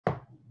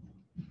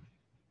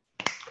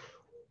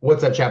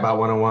What's up, Chatbot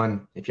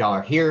 101? If y'all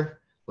are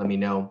here, let me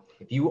know.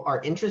 If you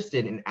are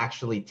interested in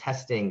actually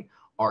testing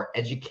our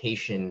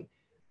education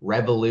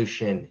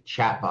revolution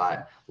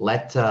chatbot,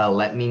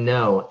 let me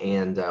know,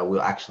 and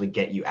we'll actually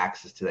get you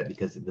access to that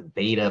because the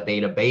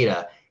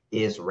beta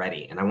is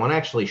ready. And I want to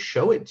actually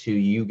show it to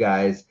you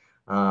guys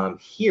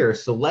here.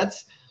 So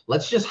let's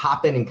just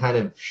hop in and kind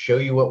of show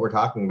you what we're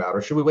talking about.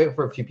 Or should we wait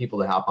for a few people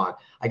to hop on?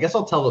 I guess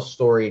I'll tell the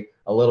story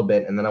a little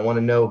bit, and then I want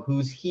to know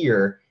who's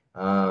here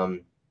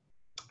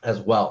as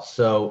well.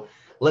 So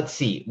let's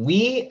see.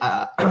 We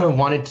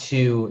wanted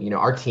to,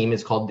 our team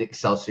is called the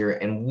Excelsior,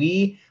 and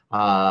we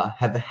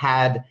have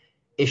had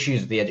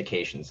issues with the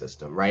education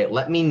system, right?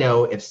 Let me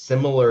know if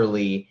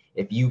similarly,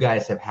 if you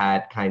guys have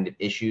had kind of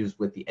issues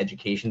with the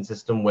education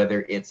system,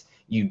 whether it's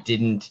you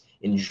didn't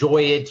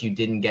enjoy it, you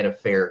didn't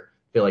get feel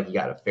like you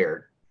got a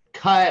fair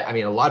cut. I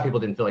mean, a lot of people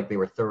didn't feel like they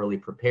were thoroughly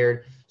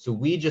prepared. So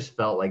we just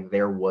felt like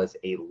there was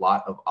a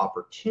lot of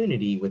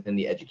opportunity within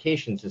the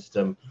education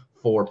system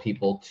for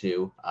people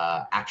to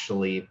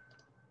actually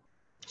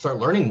start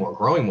learning more,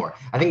 growing more.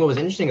 I think what was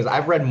interesting is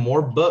I've read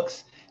more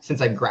books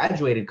since I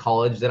graduated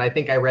college than I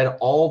think I read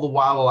all the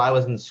while I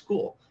was in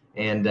school.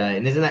 And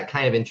isn't that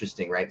kind of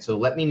interesting, right? So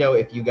let me know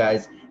if you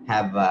guys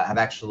have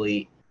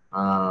actually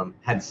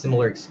had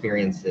similar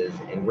experiences,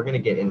 and we're going to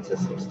get into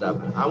some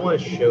stuff. I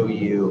want to show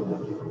you,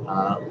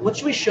 what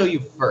should we show you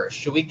first?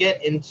 Should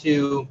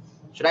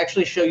I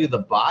actually show you the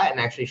bot and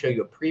actually show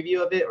you a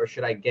preview of it, or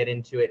should I get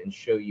into it and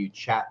show you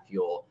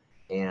Chatfuel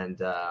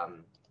and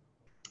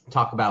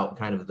talk about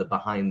kind of the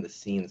behind the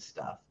scenes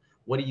stuff?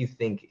 What do you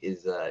think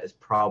is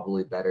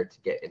probably better to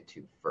get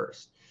into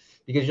first?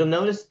 Because you'll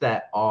notice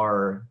that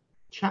our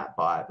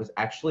chatbot was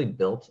actually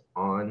built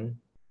on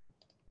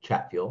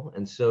Chatfuel.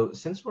 And so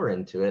since we're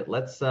into it,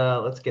 let's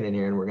get in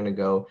here, and we're going to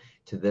go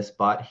to this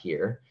bot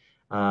here.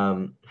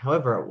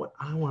 However, what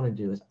I want to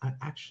do is I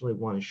actually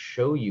want to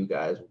show you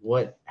guys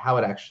how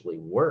it actually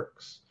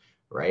works,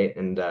 right?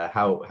 And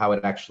how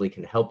it actually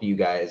can help you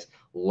guys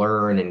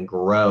learn and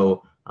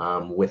grow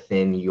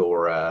within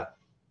your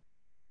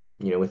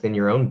within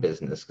your own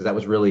business, because that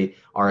was really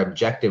our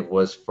objective,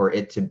 was for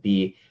it to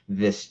be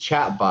this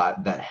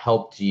chatbot that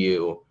helped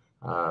you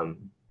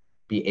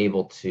be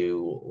able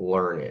to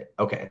learn it.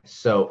 Okay,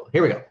 so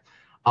here we go.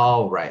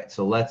 All right,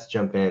 so let's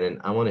jump in, and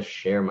I want to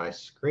share my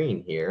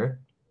screen here.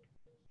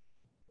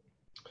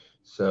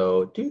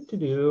 So I'm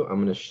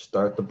going to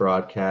start the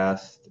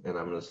broadcast, and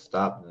I'm going to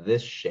stop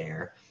this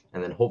share,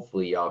 and then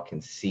hopefully y'all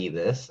can see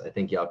this. I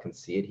think y'all can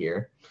see it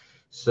here.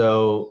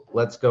 So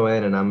let's go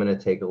in, and I'm going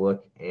to take a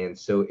look. And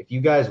so if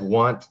you guys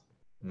want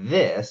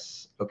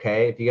this,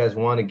 okay, if you guys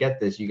want to get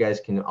this, you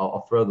guys can,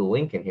 I'll throw the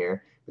link in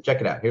here, but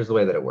check it out. Here's the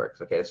way that it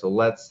works. Okay, so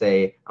let's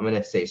say, I'm going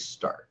to say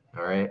start.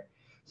 All right.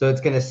 So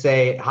it's going to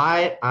say,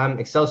 hi, I'm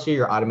Excelsior,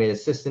 your automated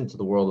assistant to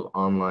the world of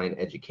online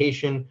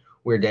education.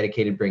 We're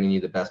dedicated to bringing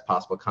you the best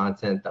possible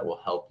content that will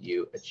help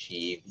you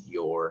achieve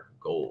your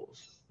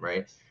goals,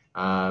 right?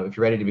 If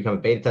you're ready to become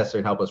a beta tester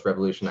and help us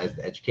revolutionize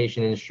the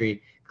education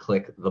industry,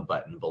 click the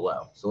button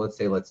below. So let's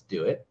say, let's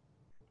do it.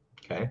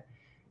 Okay.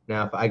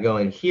 Now, if I go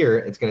in here,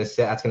 it's going to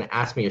say, that's going to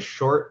ask me a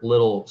short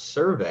little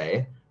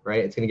survey,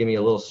 right? It's going to give me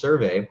a little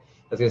survey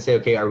that's going to say,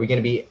 okay, are we going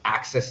to be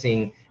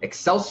accessing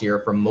Excelsior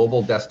from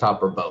mobile,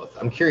 desktop, or both?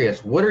 I'm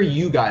curious, what are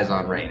you guys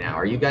on right now?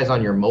 Are you guys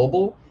on your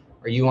mobile?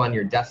 Are you on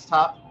your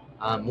desktop?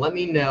 Let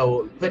me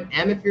know. Put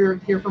M if you're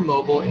here for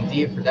mobile and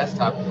D for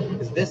desktop,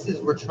 because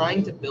we're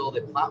trying to build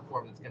a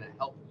platform that's going to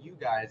help you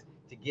guys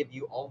to give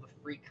you all the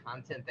free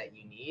content that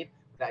you need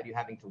without you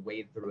having to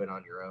wade through it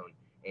on your own.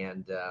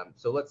 And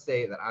so let's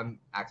say that I'm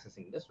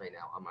accessing this right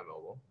now on my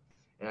mobile,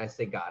 and I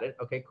say, got it.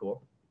 Okay,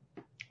 cool.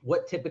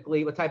 What type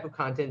of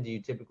content do you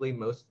typically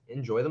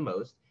enjoy the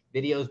most?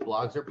 Videos,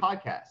 blogs, or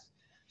podcasts?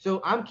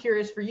 So I'm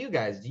curious for you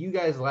guys. Do you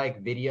guys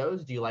like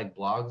videos? Do you like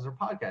blogs or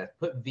podcasts?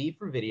 Put V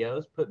for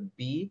videos, put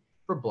B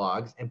for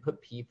blogs, and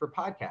put P for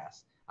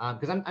podcasts.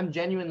 Because I'm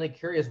genuinely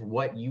curious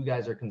what you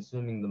guys are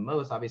consuming the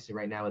most. Obviously,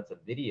 right now it's a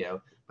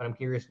video, but I'm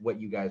curious what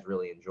you guys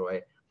really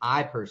enjoy.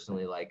 I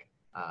personally like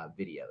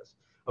videos.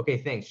 Okay,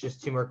 thanks.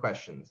 Just 2 more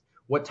questions.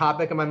 What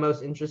topic am I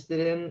most interested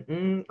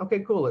in? Okay,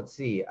 cool. Let's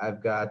see.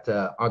 I've got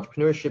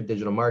entrepreneurship,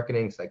 digital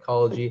marketing,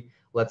 psychology.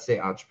 Let's say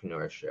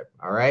entrepreneurship.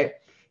 All right.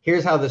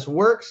 Here's how this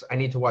works. I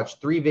need to watch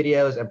 3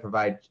 videos and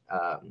provide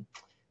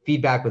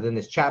feedback within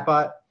this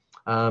chatbot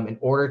in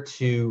order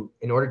to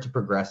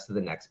progress to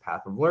the next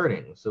path of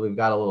learning. So we've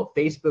got a little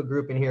Facebook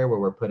group in here where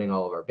we're putting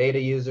all of our beta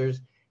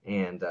users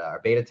and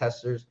our beta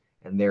testers,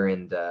 and they're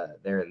in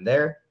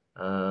there.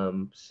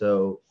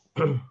 So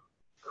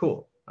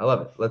cool. I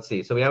love it. Let's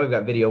see. So now we've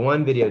got video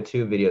 1, video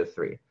 2, video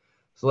 3.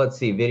 So let's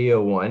see.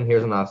 Video 1.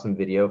 Here's an awesome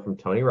video from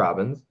Tony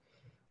Robbins.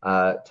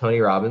 Tony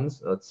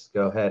Robbins. Let's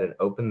go ahead and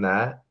open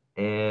that.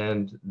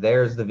 And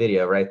there's the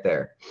video right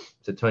there.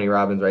 So Tony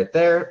Robbins right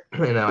there.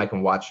 And now I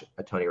can watch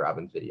a Tony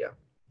Robbins video.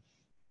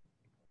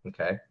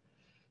 Okay.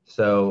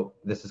 So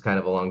this is kind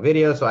of a long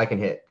video. So I can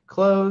hit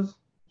close.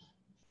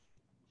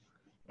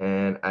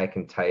 And I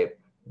can type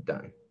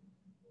done.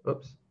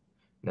 Oops.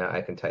 Now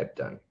I can type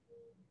done.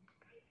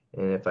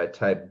 And if I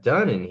type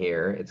done in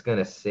here, it's going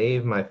to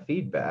save my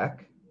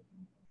feedback.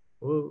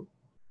 Whoa.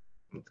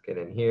 Let's get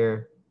in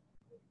here.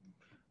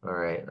 All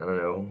right, I don't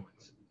know.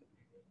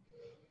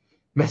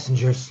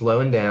 Messenger's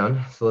slowing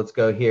down. So let's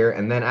go here.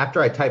 And then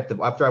after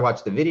I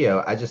watch the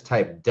video, I just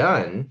type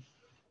done.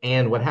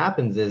 And what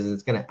happens is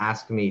it's going to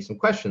ask me some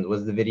questions.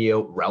 Was the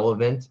video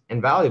relevant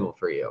and valuable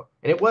for you?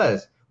 And it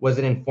was. Was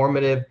it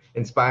informative,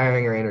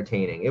 inspiring, or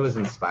entertaining? It was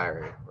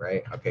inspiring,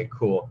 right? Okay,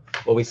 cool.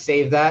 Well, we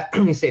save that.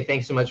 We say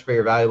thanks so much for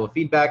your valuable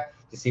feedback.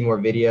 To see more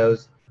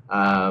videos,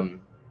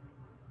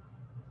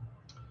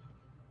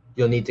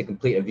 you'll need to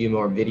complete a view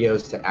more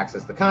videos to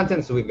access the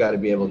content. So we've got to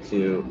be able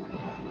to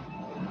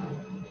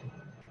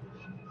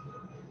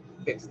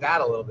fix that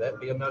a little bit,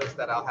 but you'll notice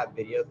that I'll have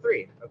video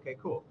 3. Okay,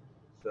 cool.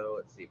 So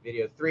let's see,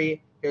 video 3.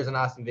 Here's an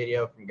awesome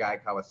video from Guy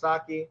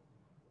Kawasaki,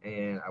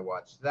 and I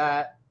watched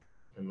that.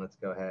 And let's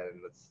go ahead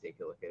and let's take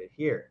a look at it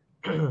here.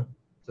 So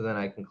then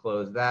I can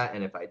close that,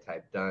 and if I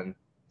type done,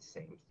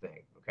 same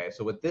thing. Okay,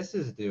 so what this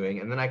is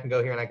doing, and then I can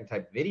go here and I can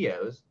type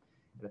videos,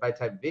 and if I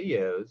type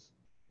videos,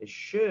 it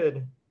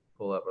should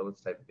pull up, or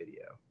let's type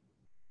video.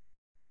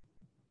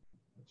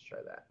 Let's try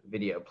that.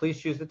 Video, please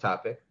choose the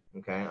topic.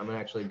 Okay, I'm gonna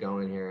actually go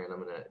in here and I'm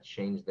gonna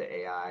change the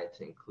AI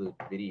to include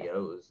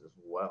videos as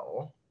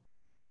well.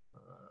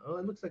 Oh,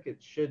 it looks like it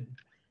should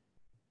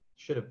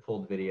have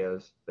pulled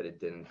videos, but it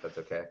didn't. That's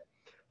okay.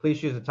 Please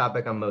choose the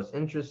topic I'm most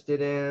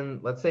interested in.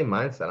 Let's say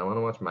mindset. I want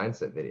to watch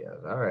mindset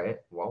videos. All right.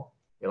 Well,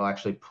 it'll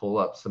actually pull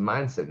up some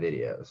mindset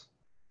videos.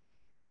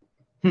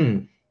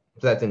 So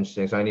that's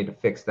interesting. So I need to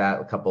fix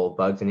that. A couple of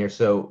bugs in here.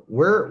 So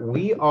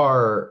we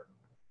are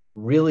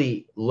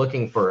really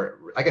looking for,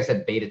 like I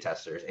said, beta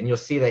testers. And you'll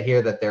see that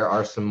here that there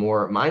are some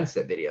more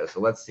mindset videos. So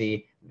let's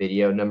see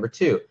video number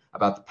 2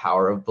 about the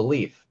power of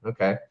belief.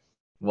 Okay.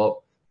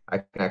 Well, I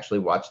can actually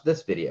watch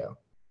this video.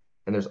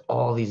 And there's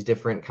all these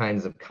different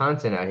kinds of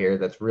content out here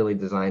that's really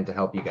designed to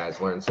help you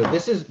guys learn. So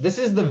this is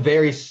the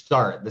very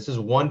start. This is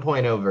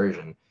 1.0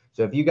 version.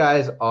 So if you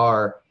guys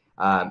are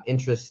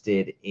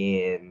interested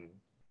in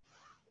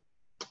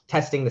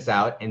testing this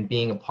out and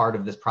being a part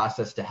of this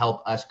process to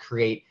help us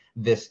create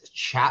this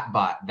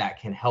chatbot that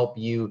can help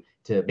you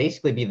to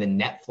basically be the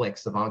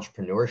Netflix of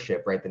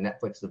entrepreneurship, right? The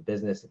Netflix of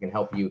business that can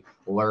help you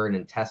learn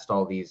and test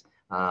all these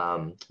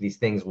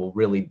things will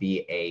really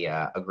be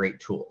a great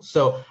tool.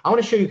 So I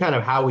want to show you kind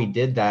of how we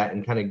did that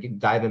and kind of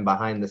dive in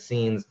behind the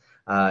scenes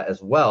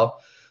as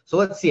well. So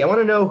let's see. I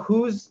want to know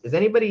is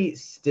anybody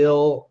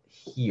still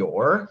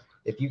here?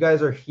 If you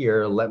guys are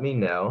here, let me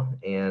know,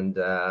 and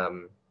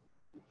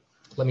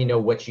let me know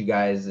what you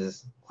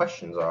guys'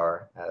 questions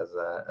are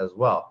as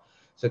well.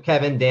 So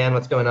Kevin, Dan,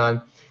 what's going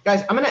on?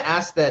 Guys, I'm going to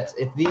ask that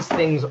if these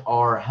things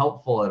are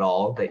helpful at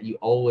all, that you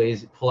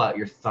always pull out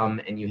your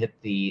thumb and you hit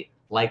the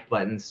like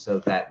button so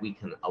that we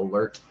can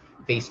alert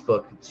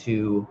Facebook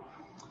to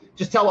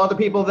just tell other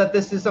people that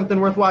this is something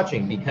worth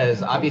watching,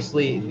 because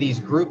obviously these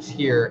groups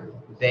here,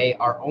 they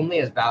are only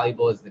as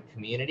valuable as the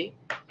community.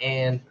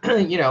 And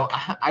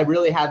I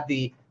really had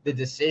the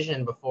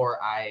decision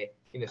before I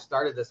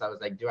started this. I was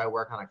like, do I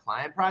work on a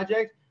client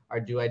project or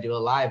do I do a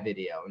live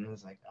video? And it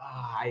was like,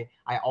 I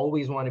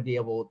always want to be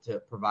able to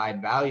provide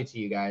value to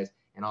you guys.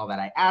 And all that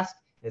I ask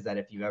is that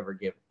if you've ever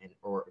gotten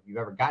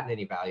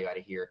any value out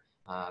of here,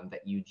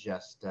 that you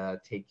just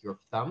take your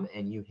thumb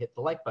and you hit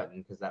the like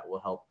button, because that will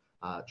help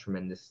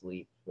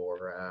tremendously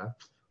for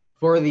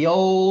the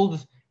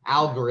old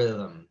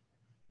algorithm.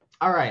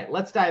 All right,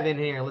 let's dive in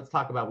here. Let's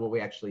talk about what we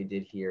actually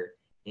did here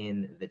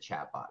in the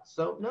chatbot.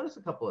 So notice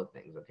a couple of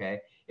things, okay?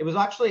 It was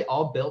actually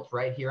all built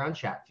right here on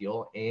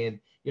Chatfuel, and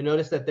you'll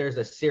notice that there's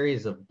a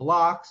series of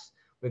blocks.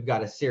 We've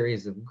got a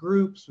series of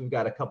groups. We've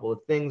got a couple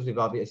of things. We've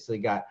obviously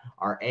got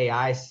our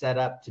AI set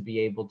up to be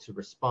able to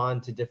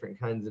respond to different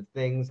kinds of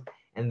things.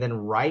 And then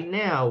right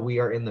now we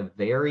are in the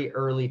very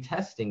early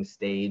testing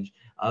stage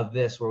of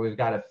this, where we've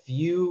got a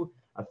few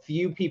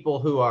people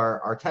who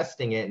are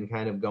testing it and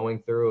kind of going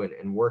through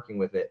and working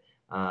with it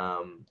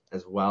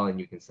as well. And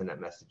you can send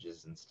out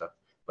messages and stuff.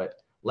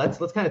 But let's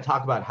kind of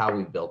talk about how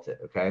we built it,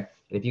 okay? And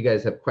if you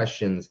guys have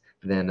questions,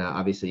 then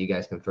obviously you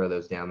guys can throw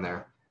those down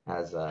there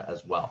as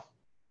well.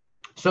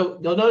 So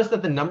you'll notice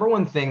that the number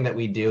one thing that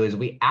we do is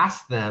we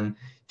ask them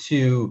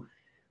to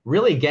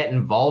really get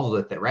involved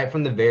with it right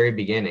from the very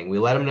beginning. We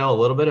let them know a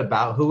little bit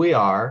about who we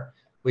are.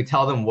 We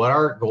tell them what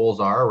our goals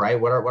are, right?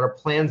 What our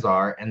plans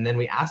are. And then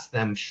we ask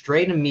them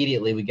straight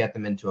immediately, we get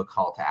them into a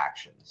call to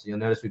action. So you'll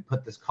notice we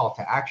put this call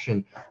to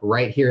action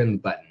right here in the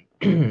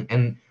button.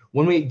 And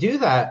when we do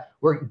that,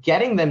 we're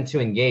getting them to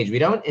engage. We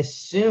don't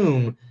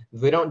assume,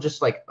 we don't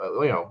just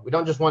we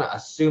don't just want to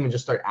assume and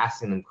just start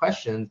asking them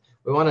questions.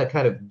 We want to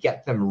kind of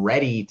get them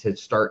ready to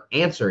start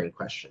answering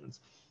questions.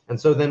 And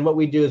so then what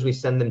we do is we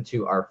send them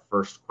to our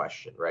first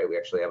question, right? We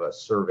actually have a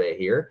survey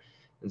here.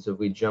 And so if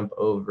we jump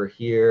over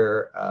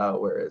here,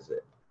 where is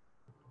it?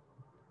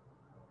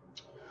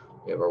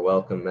 We have our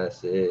welcome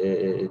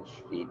message,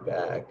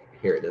 feedback.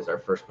 Here it is, our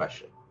first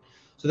question.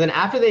 So then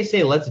after they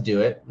say, let's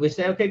do it, we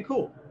say, okay,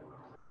 cool.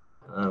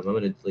 I'm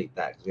going to delete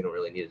that because we don't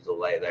really need a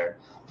delay there.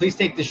 Please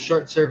take this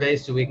short survey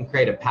so we can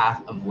create a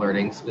path of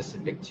learning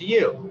specific to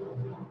you.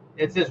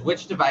 It says,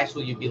 which device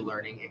will you be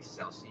learning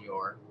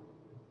Excelsior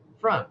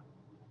from?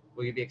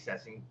 Will you be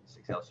accessing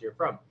Excelsior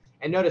from?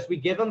 And notice we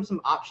give them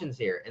some options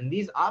here, and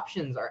these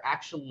options are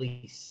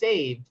actually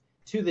saved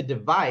to the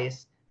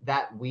device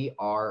that we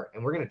are,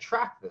 and we're going to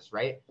track this,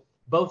 right?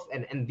 Both,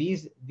 and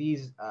these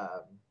what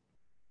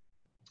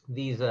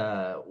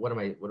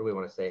do we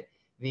want to say?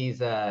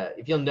 These,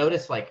 if you'll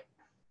notice, like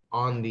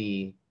on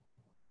the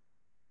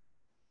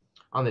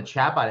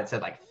chatbot, it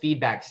said like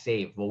feedback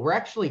saved. Well, we're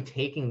actually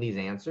taking these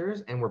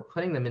answers and we're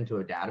putting them into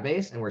a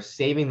database, and we're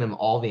saving them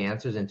all the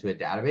answers into a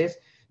database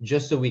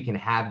just so we can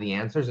have the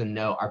answers and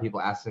know, are people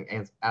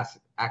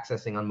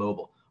accessing on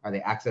mobile? Are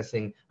they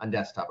accessing on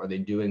desktop? Are they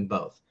doing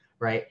both,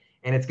 right?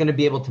 And it's going to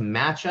be able to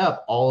match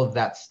up all of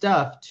that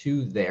stuff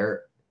to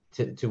their,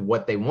 to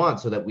what they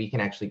want so that we can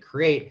actually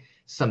create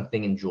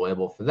something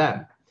enjoyable for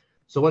them.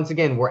 So once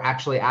again, we're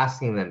actually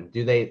asking them,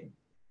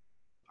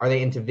 are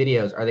they into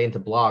videos? Are they into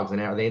blogs?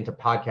 And are they into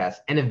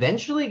podcasts? And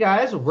eventually,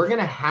 guys, we're going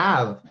to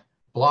have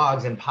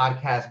blogs and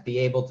podcasts be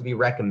able to be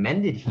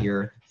recommended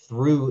here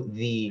through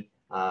the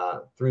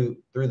through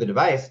the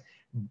device.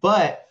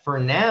 But for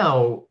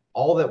now,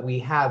 all that we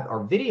have are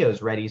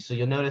videos ready. So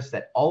you'll notice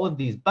that all of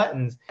these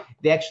buttons,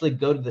 they actually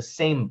go to the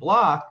same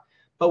block,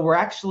 but we're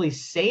actually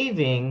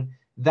saving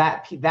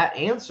that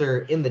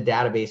answer in the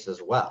database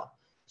as well.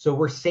 So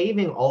we're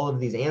saving all of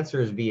these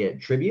answers via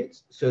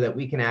attributes so that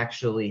we can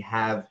actually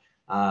have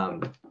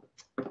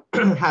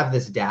have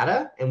this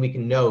data, and we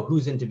can know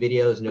who's into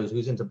videos, knows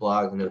who's into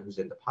blogs, and knows who's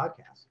into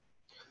podcasts.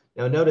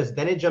 Now notice,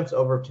 then it jumps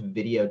over to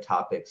video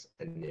topics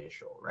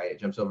initial, right? It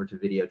jumps over to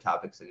video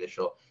topics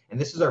initial. And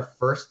this is our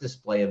first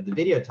display of the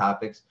video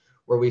topics,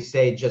 where we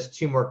say just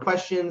 2 more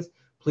questions.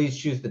 Please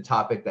choose the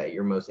topic that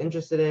you're most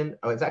interested in.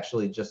 Oh, it's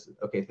actually just,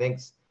 okay,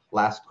 thanks.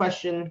 Last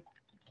question.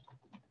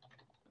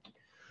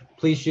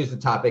 Please choose the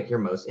topic you're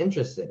most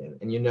interested in.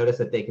 And you notice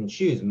that they can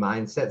choose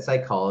mindset,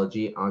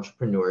 psychology,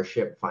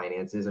 entrepreneurship,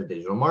 finances, or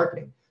digital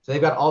marketing. So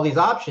they've got all these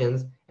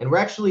options, and we're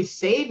actually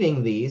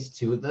saving these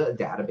to the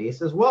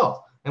database as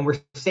well. And we're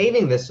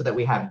saving this so that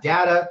we have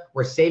data.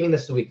 We're saving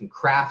this so we can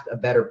craft a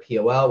better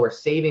POL. We're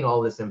saving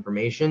all this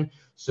information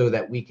so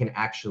that we can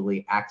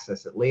actually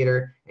access it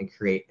later and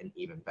create an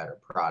even better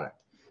product.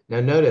 Now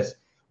notice,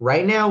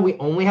 right now we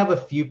only have a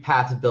few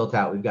paths built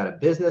out. We've got a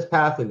business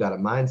path, we've got a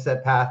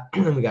mindset path,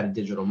 and we've got a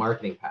digital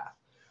marketing path.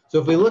 So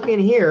if we look in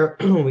here,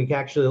 we can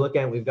actually look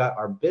at, we've got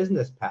our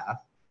business path,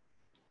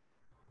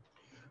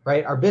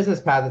 right? Our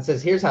business path that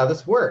says, here's how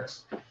this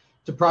works.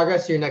 To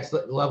progress to your next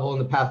level in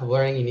the path of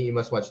learning, you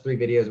must watch 3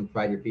 videos and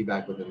provide your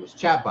feedback within this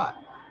chatbot.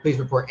 Please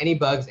report any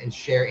bugs and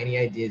share any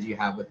ideas you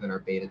have within our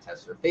beta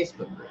tester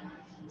Facebook group.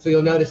 So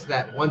you'll notice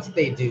that once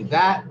they do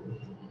that,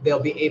 they'll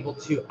be able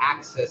to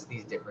access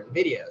these different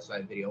videos. So I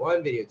have video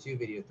 1, video 2,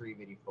 video 3,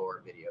 video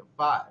 4, video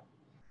 5.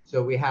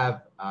 So we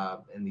have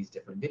and these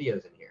different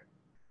videos in here.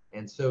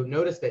 And so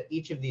notice that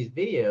each of these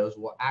videos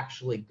will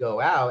actually go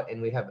out, and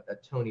we have a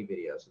Tony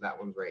video. So that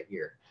one's right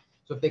here.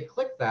 So if they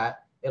click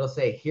that, it'll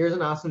say, here's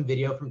an awesome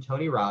video from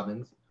Tony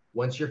Robbins.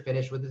 Once you're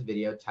finished with this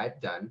video,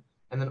 type done.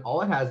 And then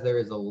all it has there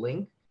is a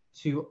link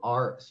to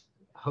our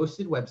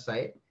hosted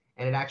website,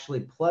 and it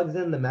actually plugs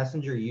in the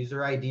Messenger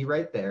user ID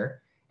right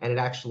there. And it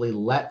actually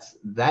lets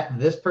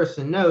this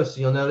person know. So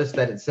you'll notice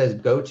that it says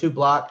go to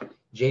block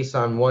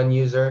JSON1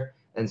 user.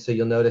 And so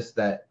you'll notice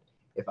that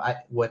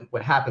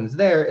what happens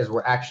there is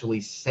we're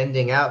actually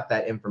sending out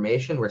that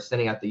information. We're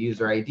sending out the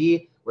user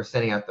ID. We're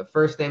sending out the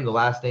first name, the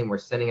last name. We're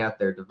sending out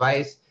their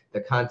device,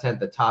 the content,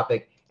 the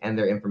topic, and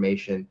their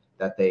information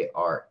that they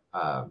are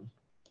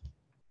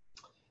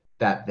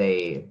that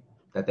they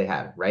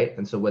have, right?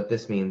 And so what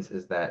this means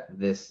is that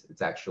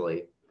it's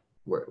actually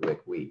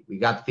we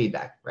got the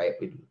feedback, right?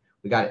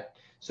 We got it.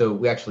 So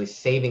we're actually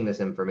saving this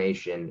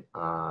information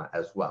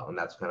as well, and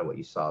that's kind of what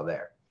you saw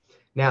there.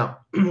 Now,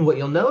 what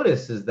you'll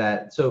notice is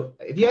that, so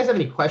if you guys have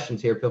any questions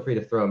here, feel free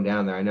to throw them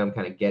down there. I know I'm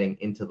kind of getting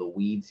into the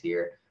weeds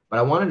here, but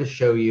I wanted to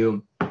show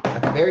you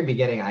at the very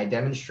beginning, I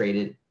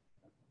demonstrated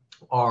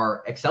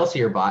our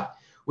Excelsior bot,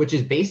 which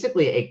is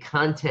basically a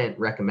content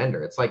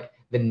recommender. It's like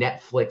the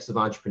Netflix of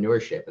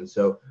entrepreneurship. And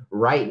so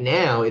right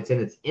now it's in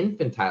its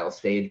infantile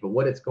stage, but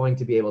what it's going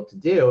to be able to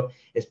do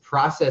is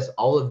process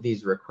all of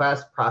these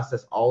requests,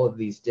 process all of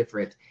these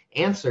different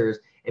answers,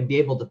 and be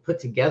able to put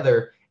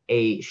together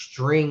a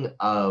string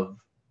of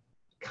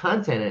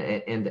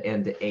content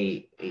and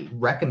a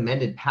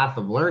recommended path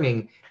of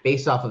learning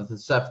based off of the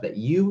stuff that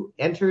you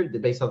entered,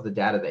 based off the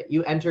data that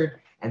you entered,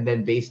 and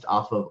then based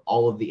off of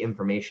all of the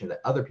information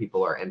that other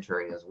people are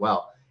entering as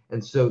well.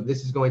 And so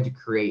this is going to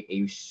create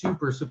a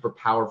super, super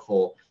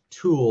powerful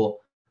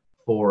tool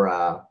for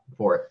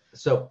it.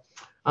 So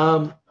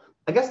I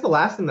guess the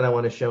last thing that I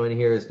want to show in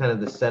here is kind of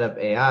the setup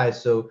AI.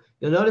 So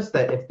you'll notice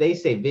that if they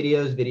say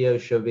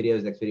videos, show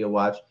videos, next video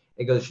watch,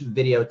 it goes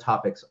video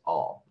topics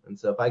all. And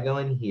so if I go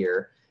in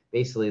here,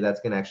 basically that's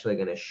actually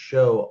going to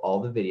show all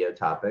the video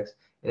topics.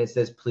 And it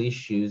says, please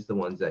choose the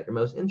ones that you're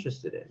most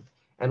interested in.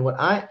 And what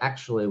I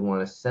actually want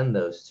to send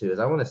those to is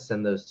I want to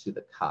send those to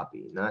the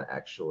copy, not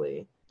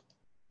actually,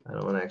 I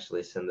don't want to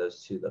actually send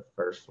those to the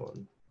first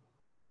one.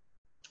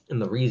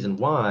 And the reason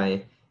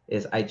why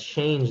is I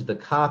changed the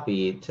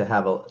copy to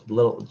have a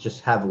little,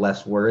 just have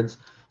less words,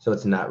 so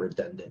it's not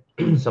redundant.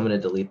 So I'm going to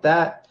delete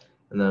that,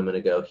 and then I'm going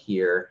to go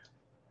here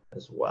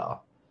as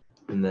well.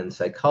 And then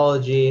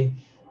psychology,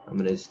 I'm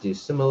going to just do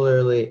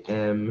similarly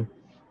M,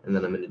 and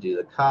then I'm going to do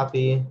the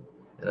copy,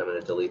 and I'm going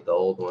to delete the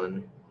old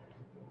one.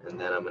 And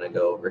then I'm going to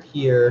go over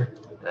here,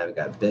 and I've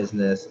got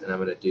business, and I'm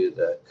going to do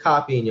the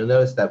copy. And you'll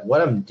notice that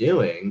what I'm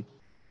doing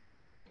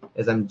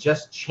is I'm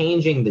just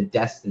changing the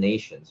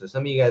destination. So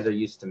some of you guys are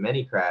used to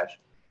ManyCrash,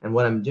 and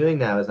what I'm doing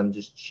now is I'm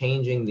just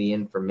changing the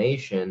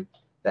information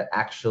that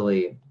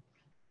actually,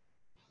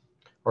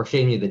 or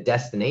changing the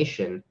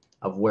destination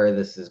of where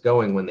this is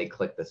going when they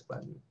click this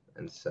button.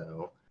 And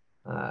so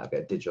I've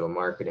got digital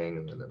marketing,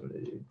 and then I'm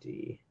going to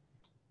do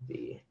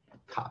the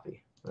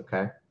copy.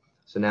 Okay.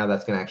 So now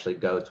that's going to actually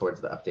go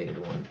towards the updated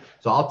one.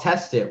 So I'll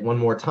test it one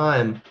more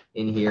time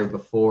in here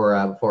before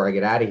I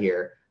get out of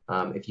here.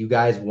 If you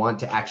guys want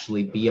to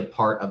actually be a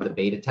part of the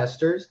beta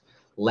testers,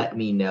 let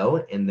me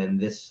know, and then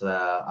this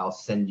I'll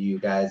send you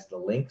guys the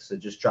link. So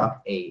just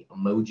drop a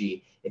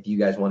emoji if you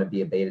guys want to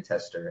be a beta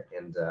tester,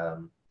 and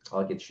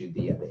I'll get you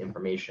the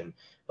information.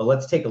 But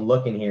let's take a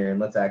look in here,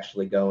 and let's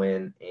actually go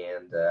in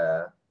and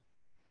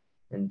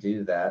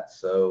do that.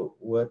 So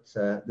what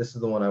this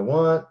is the one I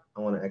want. I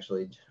want to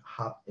actually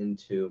hop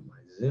into my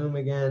Zoom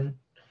again,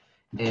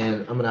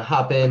 and I'm going to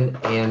hop in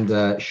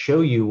and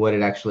show you what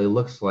it actually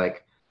looks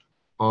like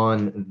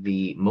on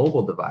the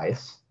mobile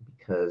device,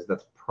 because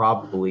that's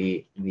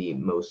probably the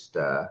most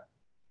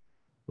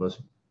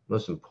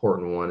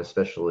important one,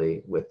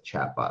 especially with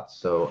chatbots.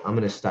 So I'm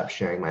going to stop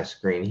sharing my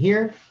screen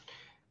here,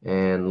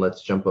 and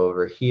let's jump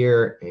over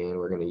here, and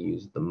we're going to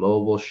use the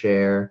mobile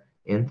share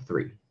in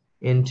 3,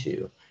 in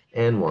 2,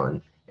 and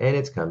 1, and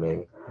it's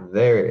coming.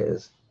 There it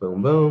is.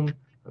 Boom, boom.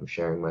 I'm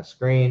sharing my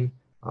screen.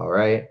 All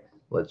right,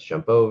 let's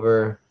jump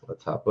over.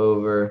 Let's hop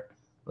over.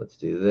 Let's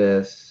do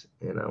this,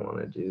 and I want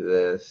to do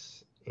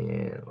this,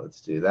 and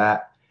let's do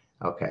that.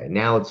 Okay,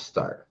 now let's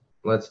start.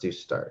 Let's do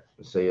start.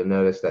 So you'll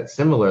notice that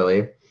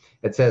similarly,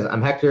 it says,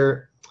 I'm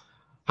Hector.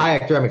 Hi,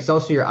 Hector. I'm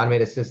Excelsior, your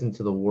automated assistant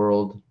to the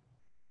world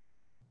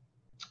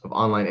of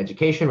online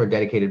education. We're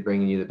dedicated to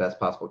bringing you the best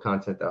possible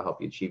content that will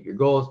help you achieve your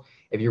goals.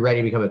 If you're ready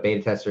to become a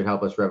beta tester and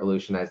help us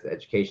revolutionize the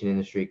education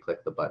industry,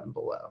 click the button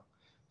below.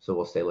 So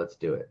we'll say, let's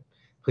do it.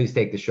 Please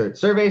take the short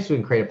survey so we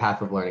can create a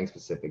path of learning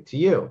specific to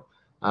you.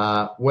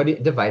 What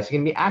device are you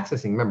going to be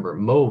accessing? Remember,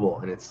 mobile,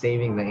 and it's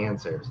saving the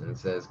answers. And it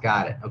says,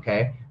 got it.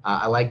 Okay.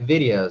 I like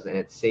videos, and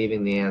it's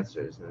saving the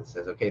answers. And it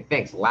says, okay,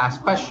 thanks.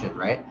 Last question,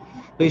 right?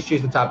 Please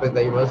choose the topic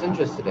that you're most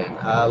interested in.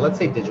 Let's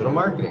say digital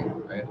marketing,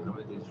 right? I'm going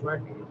to do digital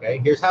marketing. Okay.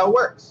 Here's how it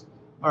works.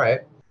 All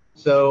right.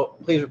 So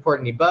please report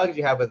any bugs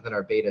you have within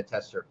our beta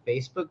tester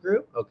Facebook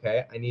group.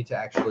 Okay. I need to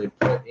actually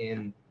put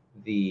in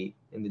the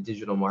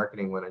digital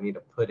marketing one. I need to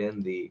put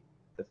in the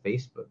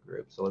Facebook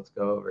group. So let's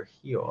go over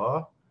here.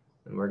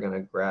 And we're gonna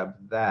grab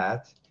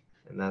that,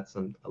 and that's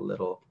a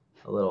little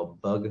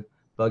bug.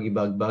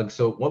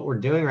 So what we're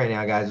doing right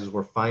now, guys, is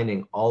we're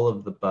finding all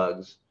of the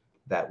bugs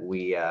that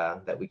we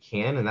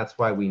can, and that's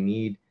why we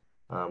need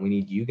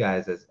you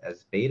guys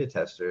as beta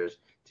testers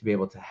to be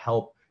able to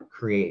help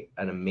create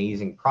an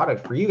amazing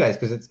product for you guys,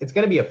 because it's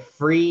going to be a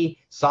free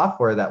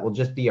software that will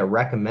just be a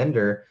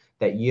recommender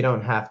that you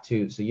don't have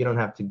to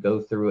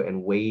go through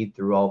and wade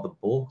through all the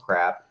bull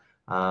crap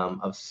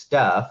of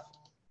stuff.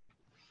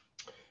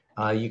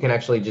 You can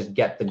actually just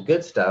get the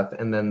good stuff,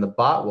 and then the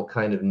bot will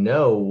kind of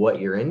know what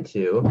you're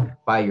into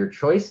by your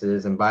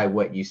choices and by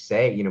what you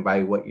say,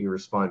 by what you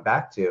respond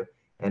back to,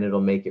 and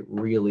it'll make it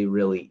really,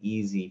 really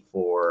easy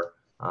for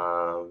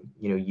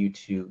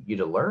you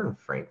to learn.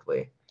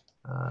 Frankly,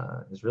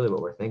 is really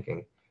what we're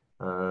thinking.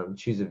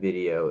 Choose a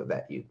video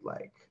that you'd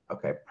like.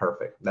 Okay,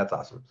 perfect. That's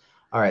awesome.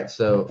 All right,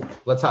 so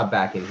let's hop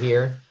back in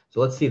here. So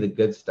let's see the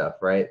good stuff,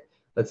 right?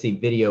 Let's see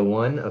video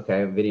 1.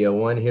 Okay, video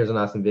 1. Here's an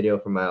awesome video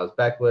from Miles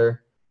Beckler.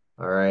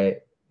 All right,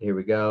 here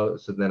we go.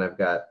 So then I've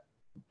got,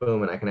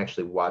 boom, and I can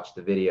actually watch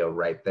the video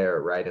right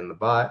there, right in the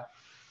bot.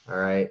 All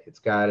right, it's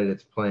got it,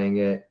 it's playing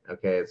it.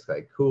 Okay, it's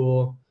like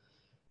cool.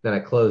 Then I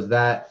close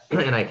that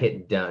and I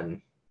hit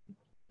done.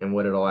 And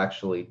what it'll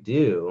actually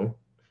do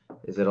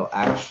is it'll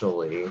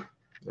actually, and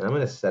I'm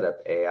going to set up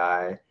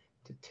AI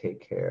to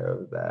take care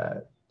of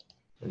that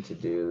and to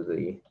do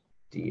the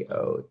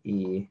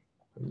DOE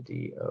and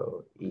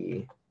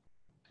DOE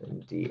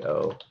and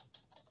DOE,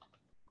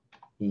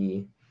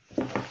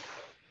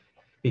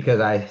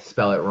 because I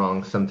spell it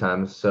wrong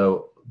sometimes.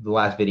 So the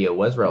last video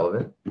was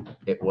relevant.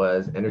 It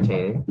was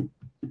entertaining.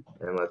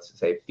 And let's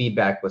say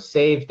feedback was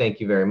saved. Thank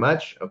you very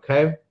much.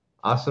 Okay,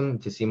 awesome.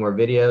 To see more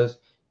videos,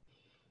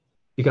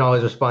 you can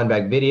always respond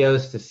back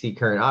videos to see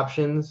current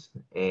options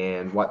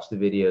and watch the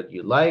video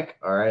you like.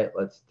 All right,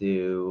 let's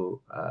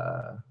do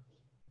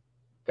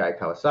Guy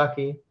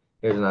Kawasaki.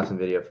 Here's an awesome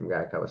video from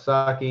Guy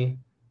Kawasaki.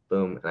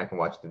 Boom, and I can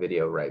watch the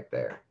video right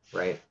there.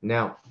 Right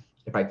now,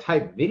 if I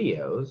type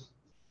videos,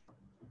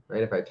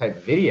 right? If I type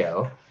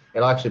video,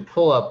 it'll actually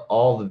pull up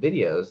all the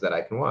videos that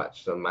I can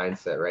watch. So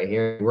mindset right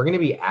here. We're going to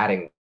be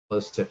adding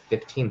close to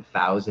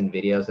 15,000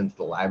 videos into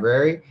the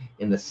library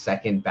in the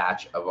second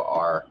batch of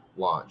our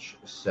launch.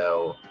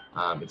 So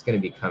it's going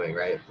to be coming,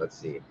 right? Let's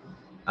see.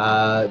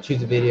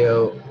 Choose a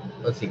video.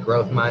 Let's see,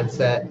 growth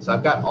mindset. So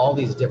I've got all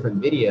these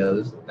different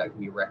videos that can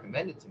be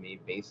recommended to me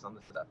based on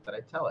the stuff that I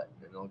tell it.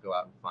 And it'll go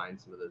out and find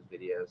some of those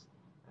videos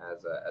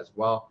as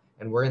well.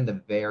 And we're in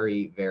the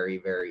very, very,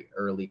 very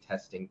early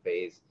testing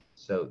phase.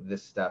 So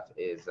this stuff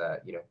is,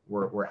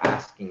 we're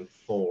asking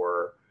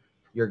for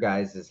your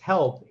guys'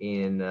 help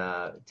in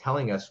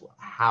telling us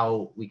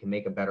how we can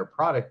make a better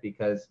product,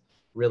 because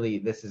really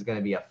this is going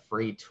to be a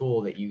free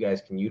tool that you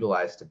guys can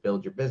utilize to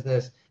build your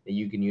business, that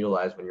you can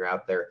utilize when you're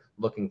out there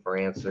looking for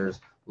answers,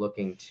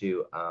 looking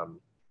to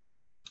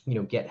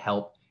get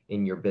help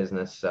in your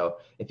business. So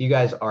if you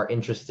guys are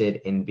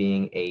interested in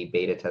being a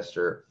beta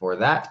tester for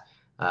that,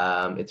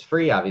 it's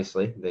free,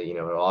 obviously.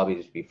 It'll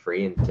always be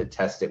free, and to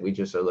test it, we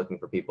just are looking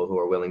for people who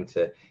are willing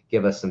to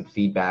give us some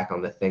feedback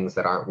on the things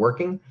that aren't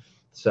working.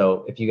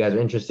 So if you guys are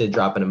interested,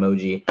 drop an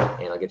emoji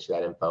and I'll get you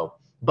that info.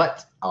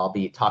 But I'll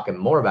be talking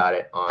more about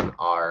it on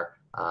our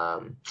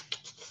on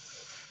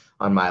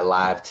my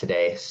live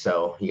today,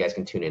 so you guys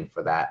can tune in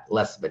for that.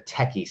 Less of the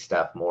techie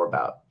stuff, more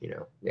about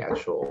the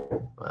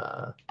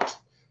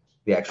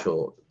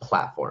actual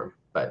platform.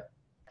 But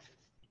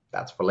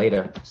that's for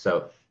later.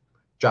 So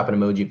drop an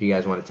emoji if you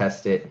guys want to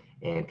test it,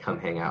 and come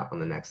hang out on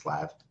the next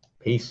live.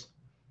 Peace.